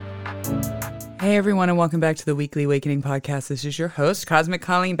Hey everyone, and welcome back to the Weekly Awakening Podcast. This is your host, Cosmic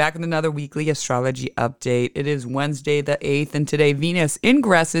Colleen, back with another weekly astrology update. It is Wednesday the 8th, and today Venus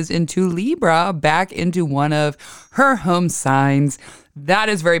ingresses into Libra, back into one of her home signs. That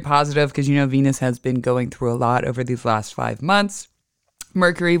is very positive because, you know, Venus has been going through a lot over these last 5 months.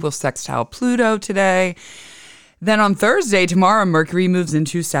 Mercury will sextile Pluto today. Then on Thursday, tomorrow, Mercury moves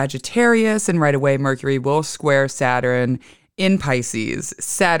into Sagittarius, and right away Mercury will square Saturn in Pisces.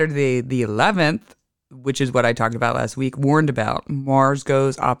 Saturday the 11th, which is what I talked about last week, warned about, Mars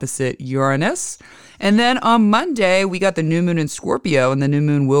goes opposite Uranus. And then on Monday, we got the new moon in Scorpio, and the new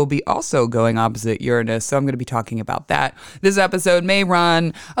moon will be also going opposite Uranus. So I'm going to be talking about that. This episode may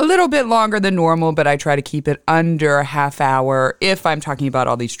run a little bit longer than normal, but I try to keep it under a half hour if I'm talking about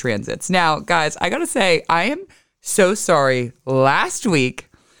all these transits. Now, guys, I got to say, I am so sorry. Last week,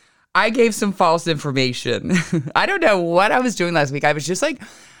 I gave some false information. I don't know what I was doing last week. I was just like,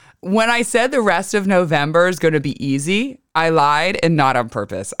 when I said the rest of November is going to be easy, I lied, and not on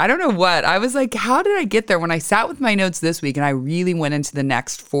purpose. I don't know what. I was like, how did I get there? When I sat with my notes this week and I really went into the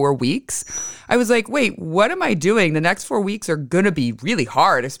next 4 weeks, I was like, wait, what am I doing? The next 4 weeks are going to be really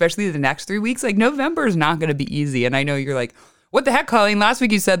hard, especially the next 3 weeks. Like, November is not going to be easy. And I know you're like, what the heck, Colleen? Last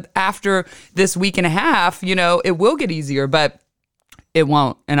week you said after this week and a half, you know, it will get easier, but it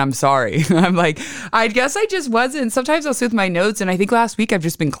won't, and I'm sorry. I'm like, I guess I just wasn't. Sometimes I'll sit with my notes, and I think last week I've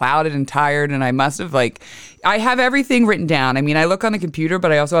just been clouded and tired, and I must have I have everything written down. I mean, I look on the computer,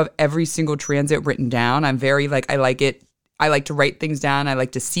 but I also have every single transit written down. I'm very I like it. I like to write things down. I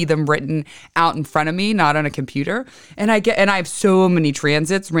like to see them written out in front of me, not on a computer. And I have so many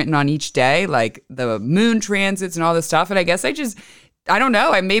transits written on each day, like the moon transits and all this stuff. And I guess I don't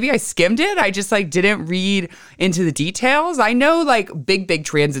know. Maybe I skimmed it. I just didn't read into the details. I know big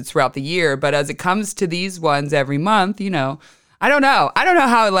transits throughout the year, but as it comes to these ones every month, you know, I don't know. I don't know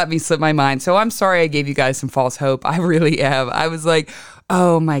how it let me slip my mind. So I'm sorry I gave you guys some false hope. I really am. I was like,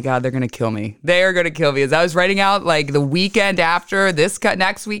 oh my God, they're going to kill me. They are going to kill me. As I was writing out the weekend after this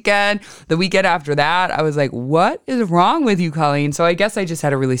next weekend, the weekend after that, I was like, what is wrong with you, Colleen? So I guess I just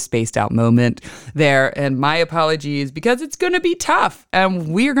had a really spaced out moment there. And my apologies, because it's going to be tough. And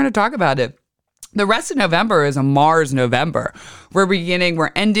we're going to talk about it. The rest of November is a Mars November.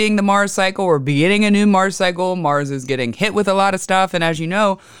 We're ending the Mars cycle. We're beginning a new Mars cycle. Mars is getting hit with a lot of stuff. And as you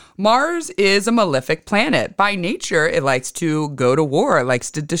know, Mars is a malefic planet. By nature, it likes to go to war. It likes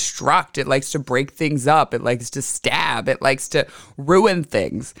to destruct. It likes to break things up. It likes to stab. It likes to ruin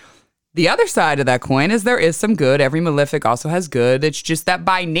things. The other side of that coin is there is some good. Every malefic also has good. It's just that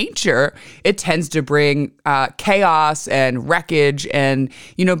by nature, it tends to bring chaos and wreckage. And,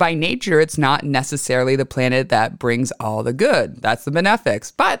 you know, by nature, it's not necessarily the planet that brings all the good. That's the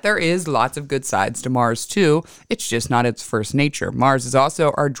benefics. But there is lots of good sides to Mars, too. It's just not its first nature. Mars is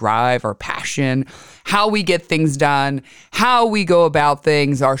also our drive, our passion, how we get things done, how we go about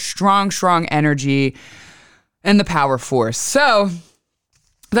things, our strong energy, and the power force. So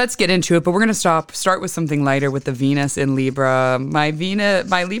let's get into it, but we're going to start with something lighter with the Venus in Libra. My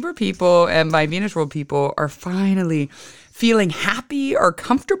Libra people and my Venus ruled people are finally feeling happy or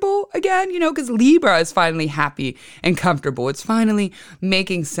comfortable again, you know, because Libra is finally happy and comfortable. It's finally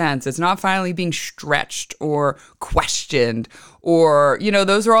making sense. It's not finally being stretched or questioned or, you know,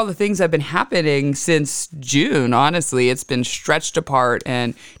 those are all the things that have been happening since June. Honestly, it's been stretched apart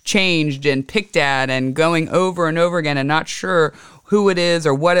and changed and picked at and going over and over again and not sure who it is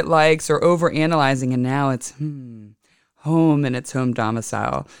or what it likes or over-analyzing. And now it's home and its home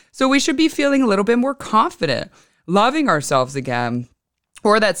domicile. So we should be feeling a little bit more confident, loving ourselves again,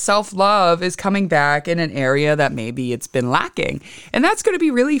 or that self-love is coming back in an area that maybe it's been lacking. And that's going to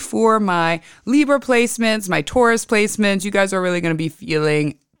be really for my Libra placements, my Taurus placements. You guys are really going to be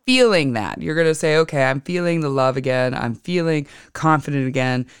feeling that. You're going to say, okay, I'm feeling the love again. I'm feeling confident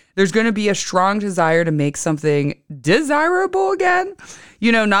again. There's going to be a strong desire to make something desirable again,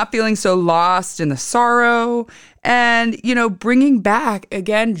 you know, not feeling so lost in the sorrow and, you know, bringing back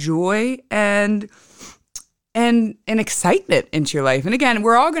again joy and excitement into your life. And again,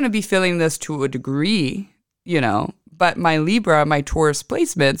 we're all going to be feeling this to a degree, you know, but my Libra, my Taurus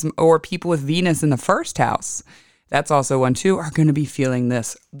placements, or people with Venus in the first house, that's also one too, are going to be feeling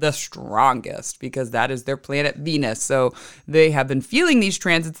this the strongest because that is their planet Venus. So they have been feeling these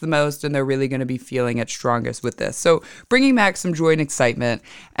transits the most and they're really going to be feeling it strongest with this. So bringing back some joy and excitement.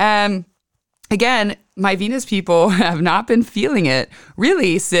 And again, my Venus people have not been feeling it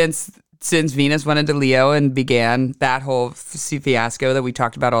really since Venus went into Leo and began that whole fiasco that we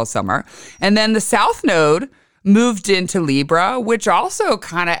talked about all summer. And then the South Node moved into Libra, which also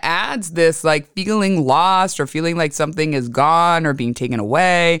kind of adds this like feeling lost or feeling like something is gone or being taken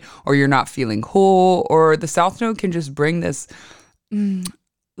away or you're not feeling whole, or the South Node can just bring this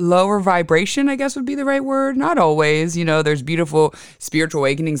lower vibration, I guess would be the right word. Not always, there's beautiful spiritual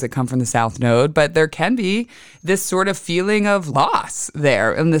awakenings that come from the South Node, but there can be this sort of feeling of loss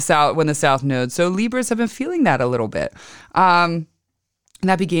there in the South when the South Node. So Libras have been feeling that a little bit. And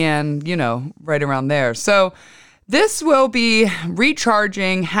that began, right around there. So this will be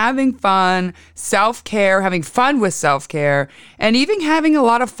recharging, having fun, self-care, having fun with self-care, and even having a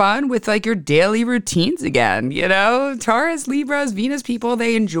lot of fun with like your daily routines again. Taurus, Libras, Venus people,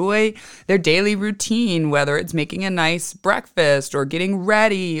 they enjoy their daily routine, whether it's making a nice breakfast or getting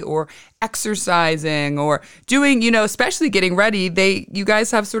ready or exercising or doing, especially getting ready. You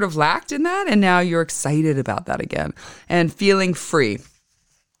guys have sort of lacked in that, and now you're excited about that again and feeling free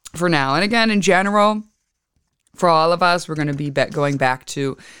for now. And again, in general, for all of us, we're going to be going back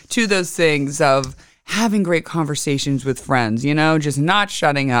to those things of having great conversations with friends, just not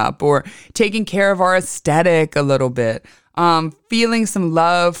shutting up or taking care of our aesthetic a little bit, feeling some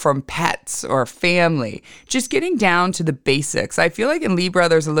love from pets or family, just getting down to the basics. I feel like in Libra,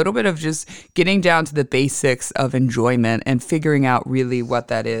 there's a little bit of just getting down to the basics of enjoyment and figuring out really what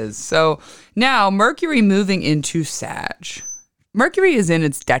that is. So now Mercury moving into Sag. Mercury is in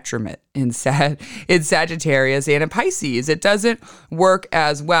its detriment in Sagittarius and in Pisces. It doesn't work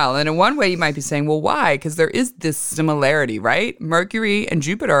as well. And in one way, you might be saying, well, why? Because there is this similarity, right? Mercury and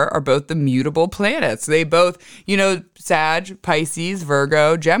Jupiter are both the mutable planets. They both, Sag, Pisces,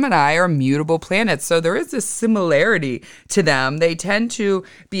 Virgo, Gemini are mutable planets. So there is this similarity to them. They tend to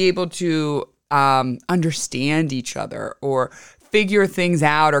be able to understand each other or figure things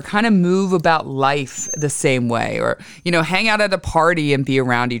out or kind of move about life the same way, or, hang out at a party and be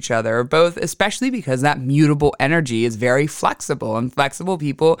around each other, both, especially because that mutable energy is very flexible, and flexible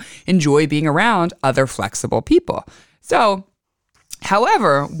people enjoy being around other flexible people. So,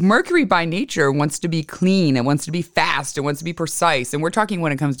 however, Mercury by nature wants to be clean, it wants to be fast, it wants to be precise, and we're talking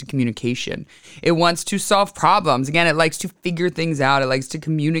when it comes to communication. It wants to solve problems. Again, it likes to figure things out, it likes to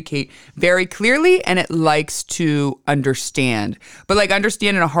communicate very clearly, and it likes to understand. But like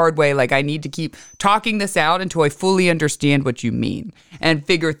understand in a hard way, like I need to keep talking this out until I fully understand what you mean and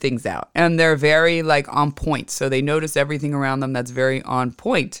figure things out. And they're very like on point, so they notice everything around them that's very on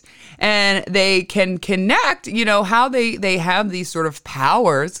point. And they can connect, how they have these sort of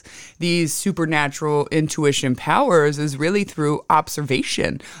powers, these supernatural intuition powers, is really through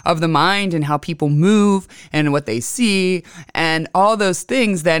observation of the mind and how people move and what they see, and all those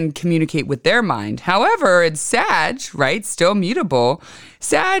things then communicate with their mind. However, it's Sag, right? Still mutable.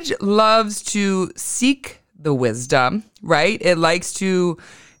 Sag loves to seek the wisdom, right? It likes to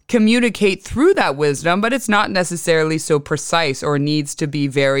communicate through that wisdom, but it's not necessarily so precise or needs to be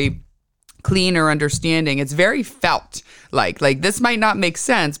very clean or understanding. It's very felt like this might not make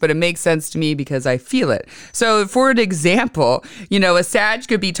sense, but it makes sense to me because I feel it. So for an example, a Sag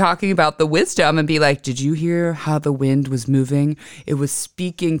could be talking about the wisdom and be like, did you hear how the wind was moving? It was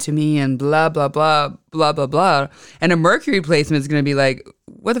speaking to me and blah, blah, blah, blah, blah, blah. And a Mercury placement is going to be like,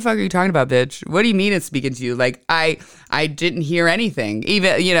 what the fuck are you talking about, bitch? What do you mean it's speaking to you? Like, I didn't hear anything.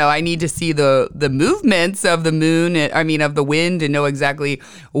 Even, I need to see the movements of the moon, of the wind, and know exactly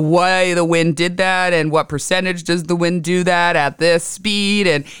why the wind did that and what percentage does the wind do that at this speed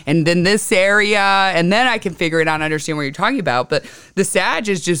and then this area. And then I can figure it out and understand what you're talking about. But the Sag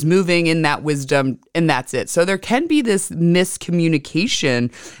is just moving in that wisdom, and that's it. So there can be this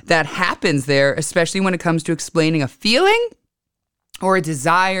miscommunication that happens there, especially when it comes to explaining a feeling or a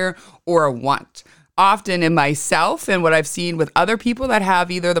desire or a want. Often in myself and what I've seen with other people that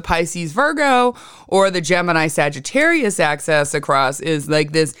have either the Pisces Virgo or the Gemini Sagittarius axis across is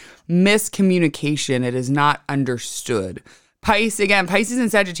like this miscommunication. It is not understood. Pisces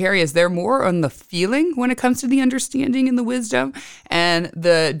and Sagittarius, they're more on the feeling when it comes to the understanding and the wisdom. And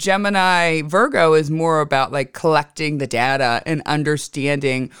the Gemini Virgo is more about like collecting the data and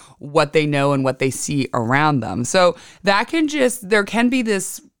understanding what they know and what they see around them. So there can be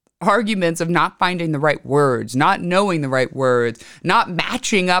this arguments of not finding the right words, not knowing the right words, not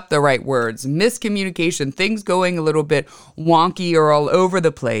matching up the right words, miscommunication, things going a little bit wonky or all over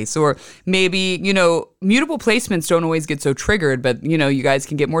the place. Or maybe, mutable placements don't always get so triggered, but, you guys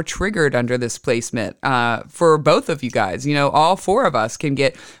can get more triggered under this placement for both of you guys. All four of us can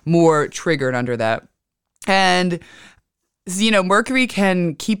get more triggered under that. And Mercury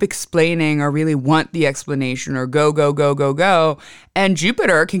can keep explaining or really want the explanation or go, go, go, go, go. And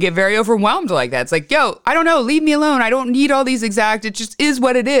Jupiter can get very overwhelmed like that. It's like, yo, I don't know, leave me alone. I don't need all these exact. It just is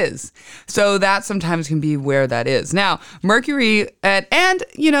what it is. So that sometimes can be where that is. Now, Mercury,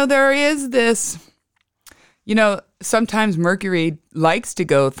 there is this, sometimes Mercury likes to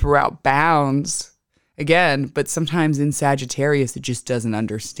go throughout bounds. Again, but sometimes in Sagittarius, it just doesn't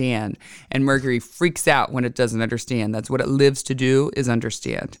understand. And Mercury freaks out when it doesn't understand. That's what it lives to do, is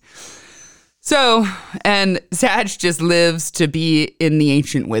understand. So, and Sag just lives to be in the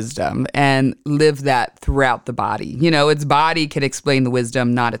ancient wisdom and live that throughout the body. Its body can explain the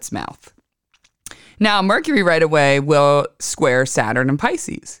wisdom, not its mouth. Now, Mercury right away will square Saturn and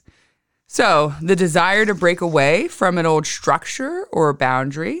Pisces. So the desire to break away from an old structure or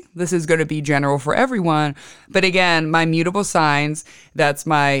boundary, this is going to be general for everyone. But again, my mutable signs, that's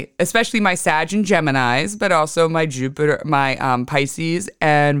especially my Sag and Geminis, but also my Jupiter, my Pisces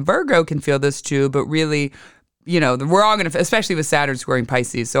and Virgo can feel this too. But really, we're all going to, especially with Saturn squaring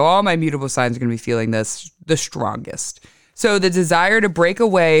Pisces. So all my mutable signs are going to be feeling this the strongest. So the desire to break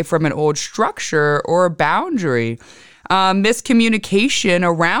away from an old structure or a boundary, miscommunication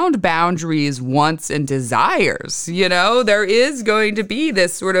around boundaries, wants, and desires. There is going to be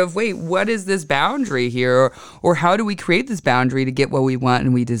this sort of, wait, what is this boundary here? Or how do we create this boundary to get what we want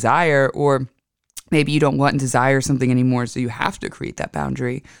and we desire? Or maybe you don't want and desire something anymore, so you have to create that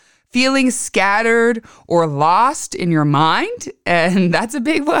boundary. Feeling scattered or lost in your mind. And that's a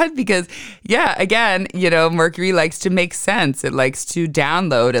big one because, again, Mercury likes to make sense. It likes to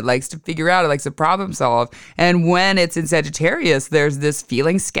download. It likes to figure out. It likes to problem solve. And when it's in Sagittarius, there's this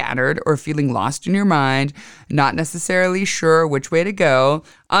feeling scattered or feeling lost in your mind, not necessarily sure which way to go.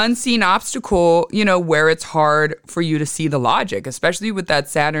 Unseen obstacle, where it's hard for you to see the logic, especially with that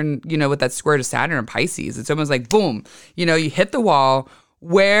Saturn, with that square to Saturn and Pisces. It's almost like, boom, you hit the wall,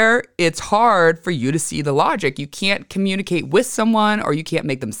 where it's hard for you to see the logic. You can't communicate with someone, or you can't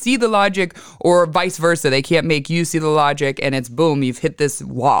make them see the logic, or vice versa. They can't make you see the logic, and it's boom, you've hit this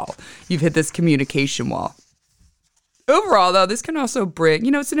wall. You've hit this communication wall. Overall, though, this can also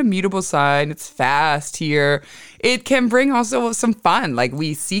bring, it's an immutable sign. It's fast here. It can bring also some fun. Like,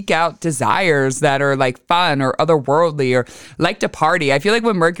 we seek out desires that are like fun or otherworldly or like to party. I feel like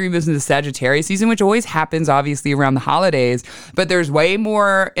when Mercury moves into Sagittarius season, which always happens obviously around the holidays, but there's way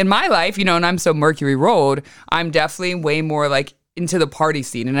more in my life, and I'm so Mercury rolled, I'm definitely way more like into the party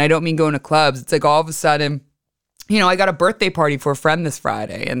scene. And I don't mean going to clubs. It's like all of a sudden, I got a birthday party for a friend this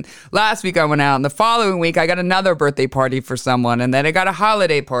Friday. And last week I went out. And the following week I got another birthday party for someone. And then I got a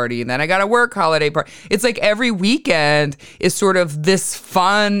holiday party. And then I got a work holiday party. It's like every weekend is sort of this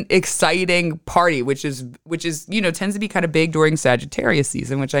fun, exciting party, which is tends to be kind of big during Sagittarius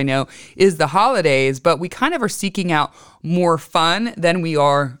season, which I know is the holidays. But we kind of are seeking out more fun than we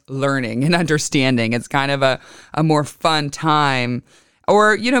are learning and understanding. It's kind of a more fun time.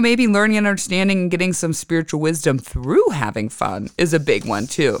 Or, maybe learning and understanding and getting some spiritual wisdom through having fun is a big one,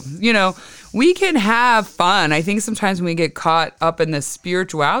 too. We can have fun. I think sometimes when we get caught up in this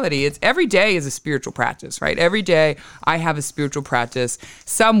spirituality, it's every day is a spiritual practice, right? Every day I have a spiritual practice.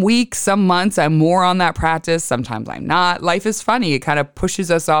 Some weeks, some months, I'm more on that practice. Sometimes I'm not. Life is funny. It kind of pushes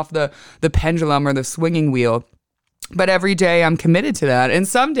us off the pendulum or the swinging wheel. But every day I'm committed to that. And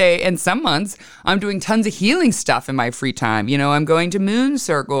some months, I'm doing tons of healing stuff in my free time. I'm going to moon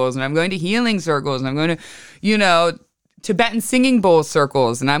circles, and I'm going to healing circles, and I'm going to, Tibetan singing bowl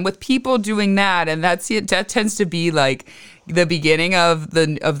circles, and I'm with people doing that. And that tends to be like the beginning of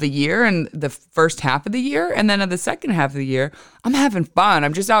the year and the first half of the year. And then of the second half of the year, I'm having fun.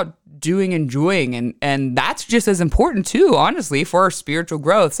 I'm just out enjoying. And that's just as important too, honestly, for our spiritual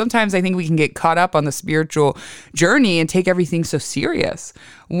growth. Sometimes I think we can get caught up on the spiritual journey and take everything so serious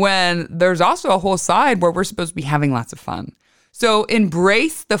when there's also a whole side where we're supposed to be having lots of fun. So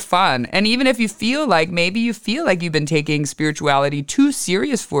embrace the fun. And even if you feel like you've been taking spirituality too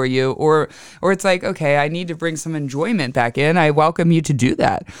serious for you, or it's like, okay, I need to bring some enjoyment back in, I welcome you to do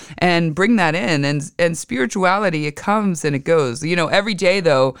that and bring that in. And spirituality, it comes and it goes. Every day,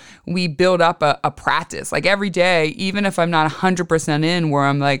 though, we build up a practice. Like every day, even if I'm not 100% in, where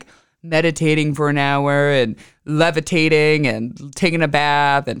I'm like meditating for an hour and levitating and taking a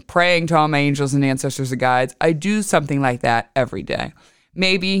bath and praying to all my angels and ancestors and guides, I do something like that every day.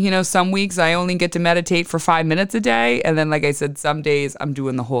 Maybe, some weeks I only get to meditate for 5 minutes a day. And then, like I said, some days I'm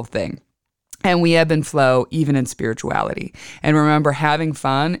doing the whole thing. And we ebb and flow even in spirituality. And remember, having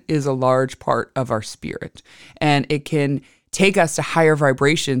fun is a large part of our spirit. And it can take us to higher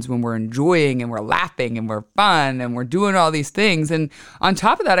vibrations when we're enjoying and we're laughing and we're fun and we're doing all these things. And on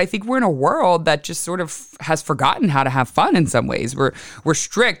top of that, I think we're in a world that just sort of has forgotten how to have fun in some ways. We're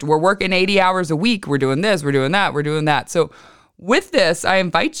strict. We're working 80 hours a week. We're doing this. We're doing that. We're doing that. So with this, I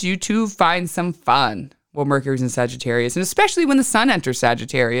invite you to find some fun. Well, Mercury's in Sagittarius, and especially when the sun enters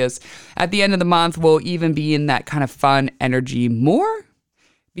Sagittarius, at the end of the month, we'll even be in that kind of fun energy more,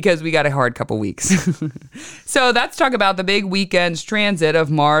 because we got a hard couple weeks. So let's talk about the big weekend's transit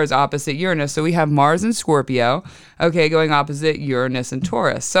of Mars opposite Uranus. So we have Mars in Scorpio, okay, going opposite Uranus and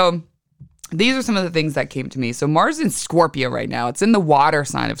Taurus. So these are some of the things that came to me. So Mars in Scorpio right now. It's in the water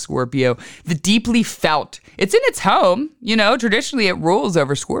sign of Scorpio, the deeply felt. It's in its home. Traditionally it rules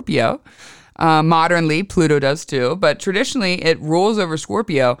over Scorpio. Modernly, Pluto does too, but traditionally it rules over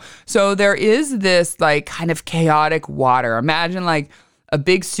Scorpio. So there is this like kind of chaotic water. Imagine like a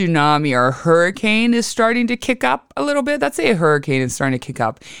big tsunami or a hurricane is starting to kick up a little bit. Let's say a hurricane is starting to kick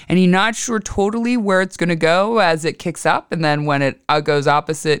up and you're not sure totally where it's going to go as it kicks up. And then when it goes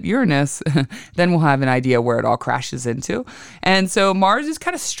opposite Uranus, then we'll have an idea where it all crashes into. And so Mars is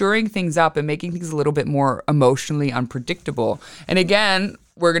kind of stirring things up and making things a little bit more emotionally unpredictable. And again,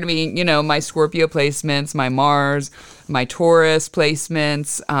 we're going to be, my Scorpio placements, my Mars, my Taurus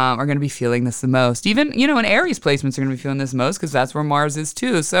placements are going to be feeling this the most. Even, and Aries placements are going to be feeling this most because that's where Mars is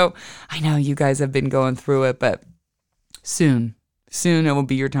too. So I know you guys have been going through it, but soon it will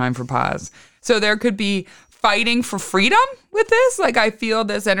be your time for pause. So there could be fighting for freedom with this. Like I feel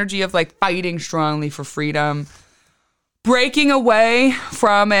this energy of like fighting strongly for freedom, breaking away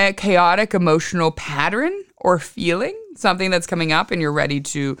from a chaotic emotional pattern or feeling, something that's coming up and you're ready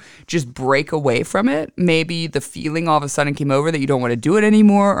to just break away from it. Maybe the feeling all of a sudden came over that you don't want to do it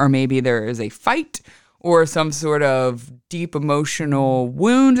anymore, or maybe there is a fight or some sort of deep emotional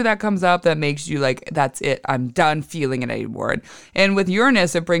wound that comes up that makes you like, that's it, I'm done feeling it anymore. And with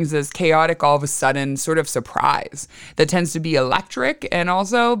Uranus, it brings this chaotic, all of a sudden sort of surprise that tends to be electric, and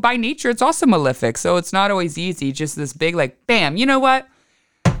also by nature, it's also malefic. So it's not always easy, just this big like, bam, you know what?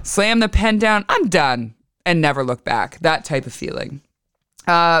 Slam the pen down, I'm done. And never look back. That type of feeling.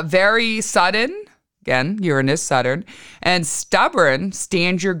 Very sudden, again, Uranus, Saturn, and stubborn,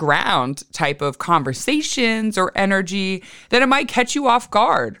 stand your ground type of conversations or energy that it might catch you off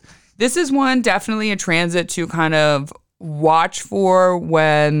guard. This is one definitely a transit to kind of watch for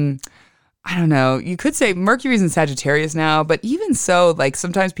when, I don't know, you could say Mercury's in Sagittarius now, but even so, like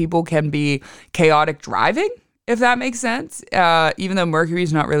sometimes people can be chaotic driving, if that makes sense, even though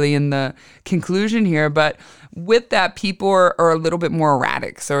Mercury's not really in the conclusion here. But with that, people are a little bit more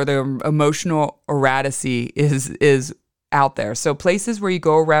erratic. So their emotional erraticity is out there. So places where you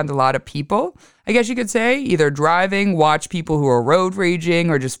go around a lot of people, I guess you could say, either driving, watch people who are road raging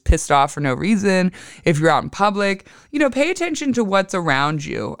or just pissed off for no reason. If you're out in public, pay attention to what's around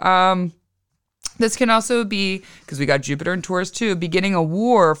you. This can also be, because we got Jupiter and Taurus too, beginning a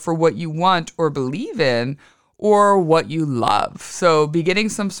war for what you want or believe in, or what you love. So beginning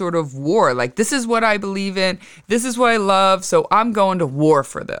some sort of war, like this is what I believe in, this is what I love, so I'm going to war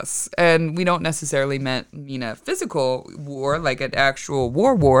for this. And we don't necessarily mean a physical war, like an actual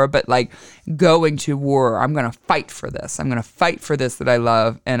war, but like going to war. I'm going to fight for this. I'm going to fight for this that I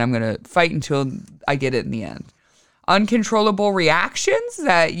love, and I'm going to fight until I get it in the end. Uncontrollable reactions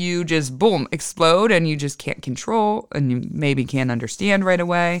that you just, boom, explode and you just can't control and you maybe can't understand right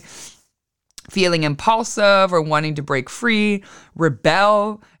away. Feeling impulsive or wanting to break free,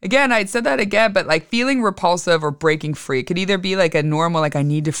 rebel. Again, I said that again, but like feeling repulsive or breaking free could either be like a normal, like I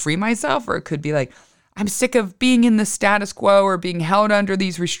need to free myself, or it could be like, I'm sick of being in the status quo or being held under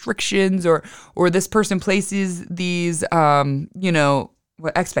these restrictions, or this person places these,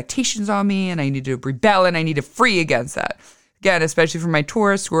 expectations on me and I need to rebel and I need to free against that. Again, especially for my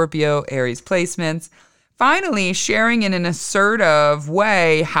Taurus, Scorpio, Aries placements. Finally, sharing in an assertive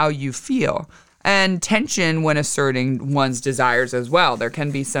way how you feel, and tension when asserting one's desires as well. There can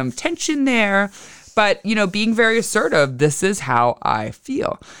be some tension there, but, being very assertive, this is how I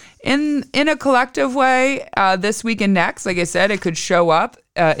feel. In a collective way, this week and next, like I said, it could show up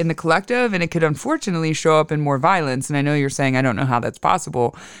in the collective, and it could unfortunately show up in more violence. And I know you're saying, I don't know how that's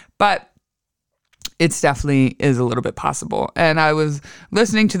possible, but it's definitely is a little bit possible. And I was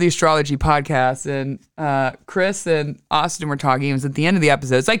listening to the astrology podcast, and Chris and Austin were talking. It was at the end of the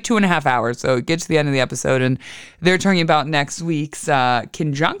episode. It's like 2.5 hours. So it gets to the end of the episode, and they're talking about next week's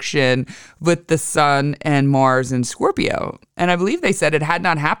conjunction with the Sun and Mars in Scorpio. And I believe they said it had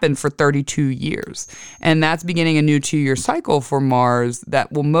not happened for 32 years. And that's beginning a new 2-year cycle for Mars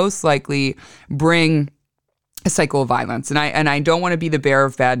that will most likely bring a cycle of violence. And I don't want to be the bearer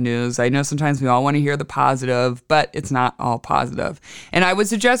of bad news. I know sometimes we all want to hear the positive, but it's not all positive. And I would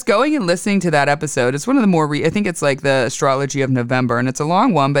suggest going and listening to that episode. It's one of the more, I think it's like the astrology of November, and it's a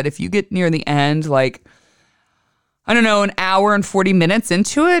long one, but if you get near the end, like, I don't know, an hour and 40 minutes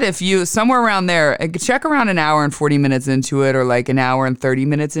into it, if you, somewhere around there, check around an hour and 40 minutes into it, or like an hour and 30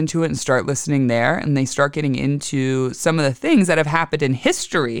 minutes into it, and start listening there. And they start getting into some of the things that have happened in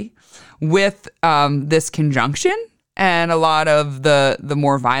history with this conjunction, and a lot of the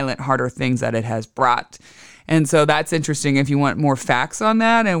more violent, harder things that it has brought. And so that's interesting. If you want more facts on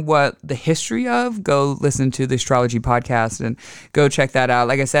that and what the history of, go listen to the astrology podcast and go check that out.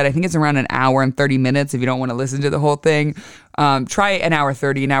 Like I said, I think it's around an hour and 30 minutes. If you don't want to listen to the whole thing, try an hour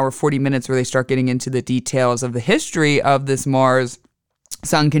 30, an hour 40 minutes where they start getting into the details of the history of this Mars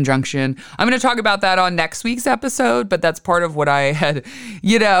Sun conjunction. I'm going to talk about that on next week's episode, but that's part of what I had,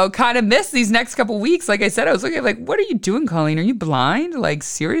 kind of missed these next couple weeks. Like I said, I was looking at like, what are you doing, Colleen? Are you blind? Like,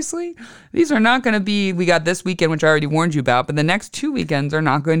 seriously? These are not going to be, we got this weekend, which I already warned you about, but the next 2 weekends are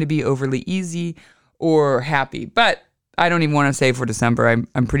not going to be overly easy or happy. But I don't even want to say for December.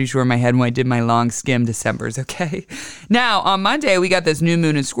 I'm pretty sure in my head when I did my long skim, December's okay. Now, on Monday, we got this new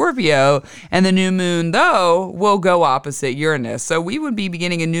moon in Scorpio, and the new moon, though, will go opposite Uranus. So we would be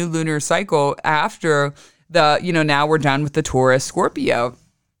beginning a new lunar cycle after the, now we're done with the Taurus Scorpio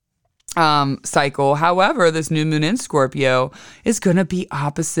cycle. However, this new moon in Scorpio is going to be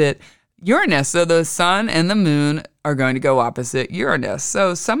opposite Uranus. So the sun and the moon are going to go opposite Uranus.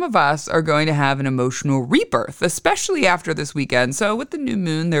 So some of us are going to have an emotional rebirth, especially after this weekend. So with the new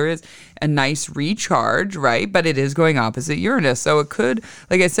moon, there is a nice recharge, right? But it is going opposite Uranus. So it could,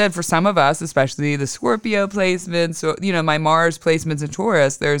 like I said, for some of us, especially the Scorpio placements, so, my Mars placements in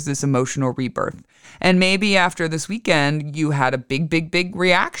Taurus, there's this emotional rebirth. And maybe after this weekend, you had a big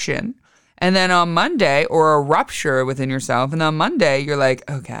reaction. And then on Monday, or a rupture within yourself. And on Monday, you're like,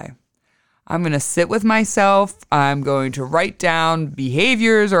 okay, I'm going to sit with myself. I'm going to write down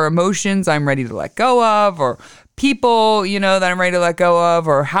behaviors or emotions I'm ready to let go of, or people, that I'm ready to let go of,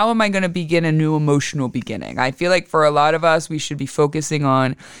 or how am I going to begin a new emotional beginning? I feel like for a lot of us, we should be focusing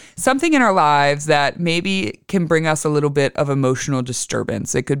on something in our lives that maybe can bring us a little bit of emotional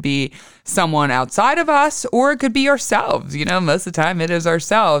disturbance. It could be someone outside of us, or it could be ourselves. Most of the time it is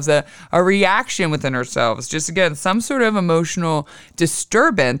ourselves, a reaction within ourselves. Just again, some sort of emotional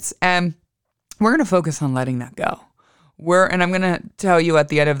disturbance. And we're going to focus on letting that go. And I'm going to tell you at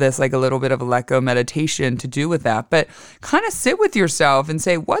the end of this, like a little bit of a let go meditation to do with that, but kind of sit with yourself and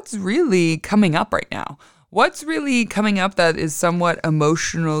say, what's really coming up right now? What's really coming up that is somewhat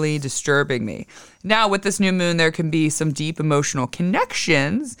emotionally disturbing me? Now, with this new moon, there can be some deep emotional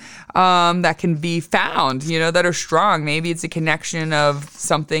connections that can be found, that are strong. Maybe it's a connection of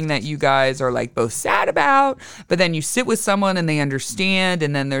something that you guys are like both sad about, but then you sit with someone and they understand,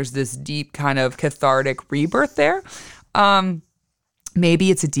 and then there's this deep kind of cathartic rebirth there. Maybe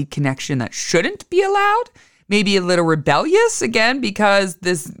it's a deep connection that shouldn't be allowed. Maybe a little rebellious, again, because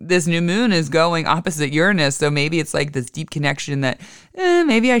this new moon is going opposite Uranus. So maybe it's like this deep connection that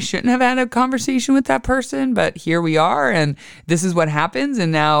maybe I shouldn't have had a conversation with that person, but here we are, and this is what happens,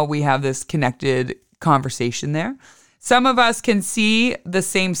 and now we have this connected conversation there. Some of us can see the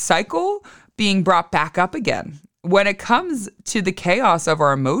same cycle being brought back up again. When it comes to the chaos of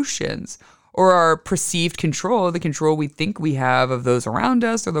our emotions or our perceived control, the control we think we have of those around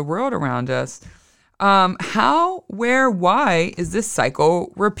us or the world around us, how, where, why is this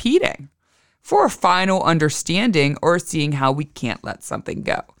cycle repeating? For a final understanding or seeing how we can't let something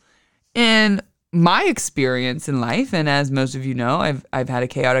go. In my experience in life, and as most of you know, I've had a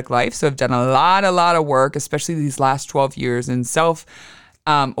chaotic life, so I've done a lot of work, especially these last 12 years in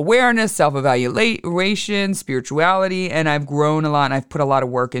self-awareness, self-evaluation, spirituality, and I've grown a lot, and I've put a lot of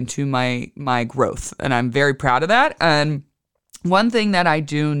work into my growth, and I'm very proud of that. And one thing that I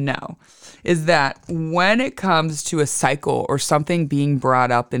do know is that when it comes to a cycle or something being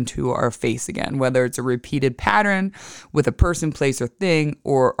brought up into our face again, whether it's a repeated pattern with a person, place, or thing,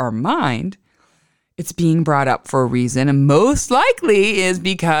 or our mind, it's being brought up for a reason, and most likely is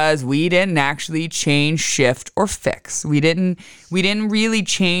because we didn't actually change, shift, or fix. We didn't really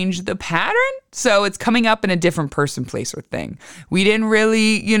change the pattern, so it's coming up in a different person, place, or thing. We didn't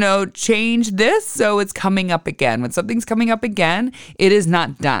really, change this, so it's coming up again. When something's coming up again, it is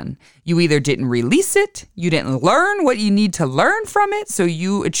not done. You either didn't release it, you didn't learn what you need to learn from it, so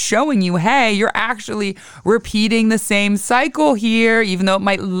it's showing you, hey, you're actually repeating the same cycle here, even though it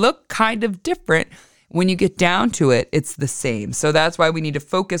might look kind of different. When you get down to it, it's the same. So that's why we need to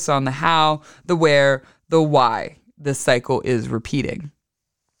focus on the how, the where, the why this cycle is repeating.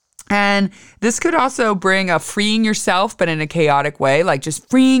 And this could also bring a freeing yourself, but in a chaotic way, like just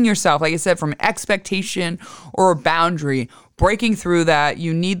freeing yourself, like I said, from expectation or a boundary, breaking through that.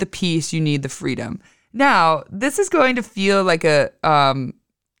 You need the peace, you need the freedom. Now, this is going to feel like a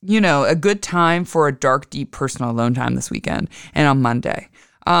good time for a dark, deep personal alone time this weekend and on Monday.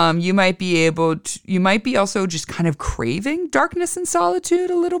 You might be also just kind of craving darkness and solitude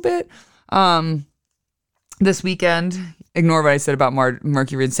a little bit. This weekend, ignore what I said about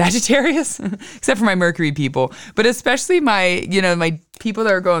Mercury and Sagittarius, except for my Mercury people, but especially my people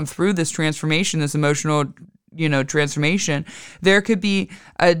that are going through this transformation, this emotional, transformation. There could be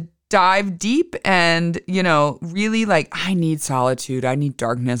a dive deep and, really like, I need solitude. I need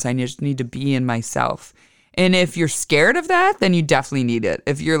darkness. I just need to be in myself. And if you're scared of that, then you definitely need it.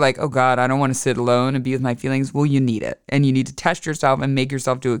 If you're like, oh God, I don't want to sit alone and be with my feelings, well, you need it. And you need to test yourself and make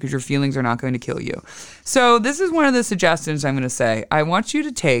yourself do it because your feelings are not going to kill you. So this is one of the suggestions I'm going to say. I want you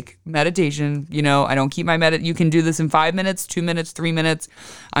to take meditation. I don't keep my you can do this in 5 minutes, 2 minutes, 3 minutes.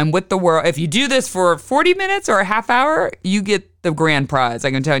 I'm with the world. If you do this for 40 minutes or a half hour, you get the grand prize.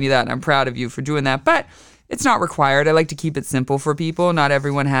 I can tell you that. And I'm proud of you for doing that. But it's not required. I like to keep it simple for people. Not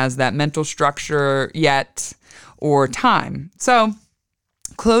everyone has that mental structure yet or time. So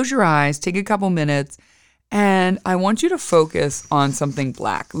close your eyes, take a couple minutes, and I want you to focus on something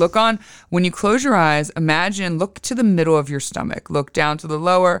black. When you close your eyes, look to the middle of your stomach. Look down to the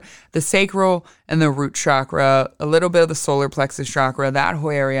lower, the sacral, and the root chakra, a little bit of the solar plexus chakra, that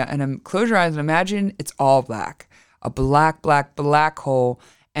whole area. And close your eyes and imagine it's all black. A black, black, black hole.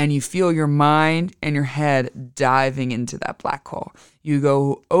 And you feel your mind and your head diving into that black hole. You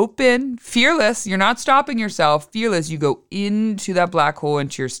go open, fearless. You're not stopping yourself. Fearless. You go into that black hole,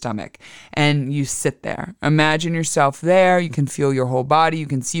 into your stomach, and you sit there. Imagine yourself there. You can feel your whole body. You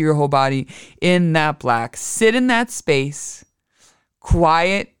can see your whole body in that black. Sit in that space.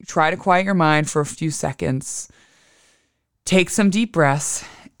 Quiet. Try to quiet your mind for a few seconds. Take some deep breaths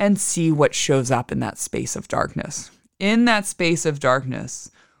and see what shows up in that space of darkness. In that space of darkness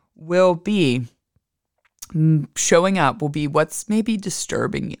will be what's maybe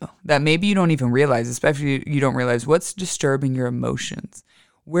disturbing you, that maybe you don't even realize, especially you don't realize what's disturbing your emotions.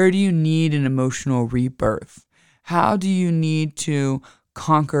 Where do you need an emotional rebirth? How do you need to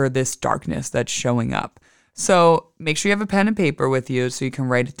conquer this darkness that's showing up? So make sure you have a pen and paper with you so you can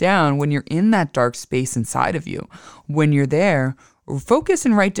write it down when you're in that dark space inside of you. When you're there, focus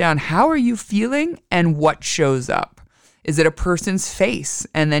and write down how are you feeling and what shows up. Is it a person's face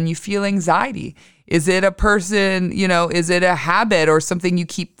and then you feel anxiety? Is it a person, is it a habit or something you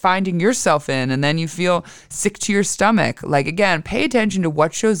keep finding yourself in and then you feel sick to your stomach? Like, again, pay attention to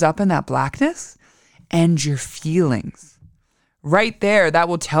what shows up in that blackness and your feelings. Right there, that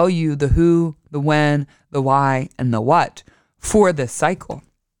will tell you the who, the when, the why, and the what for this cycle.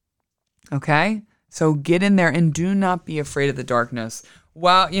 Okay? So get in there and do not be afraid of the darkness.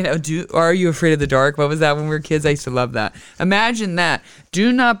 Well, are you afraid of the dark? What was that when we were kids? I used to love that. Imagine that.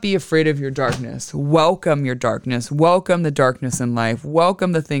 Do not be afraid of your darkness. Welcome your darkness. Welcome the darkness in life.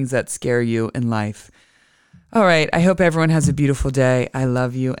 Welcome the things that scare you in life. All right. I hope everyone has a beautiful day. I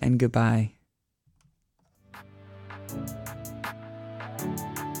love you and goodbye.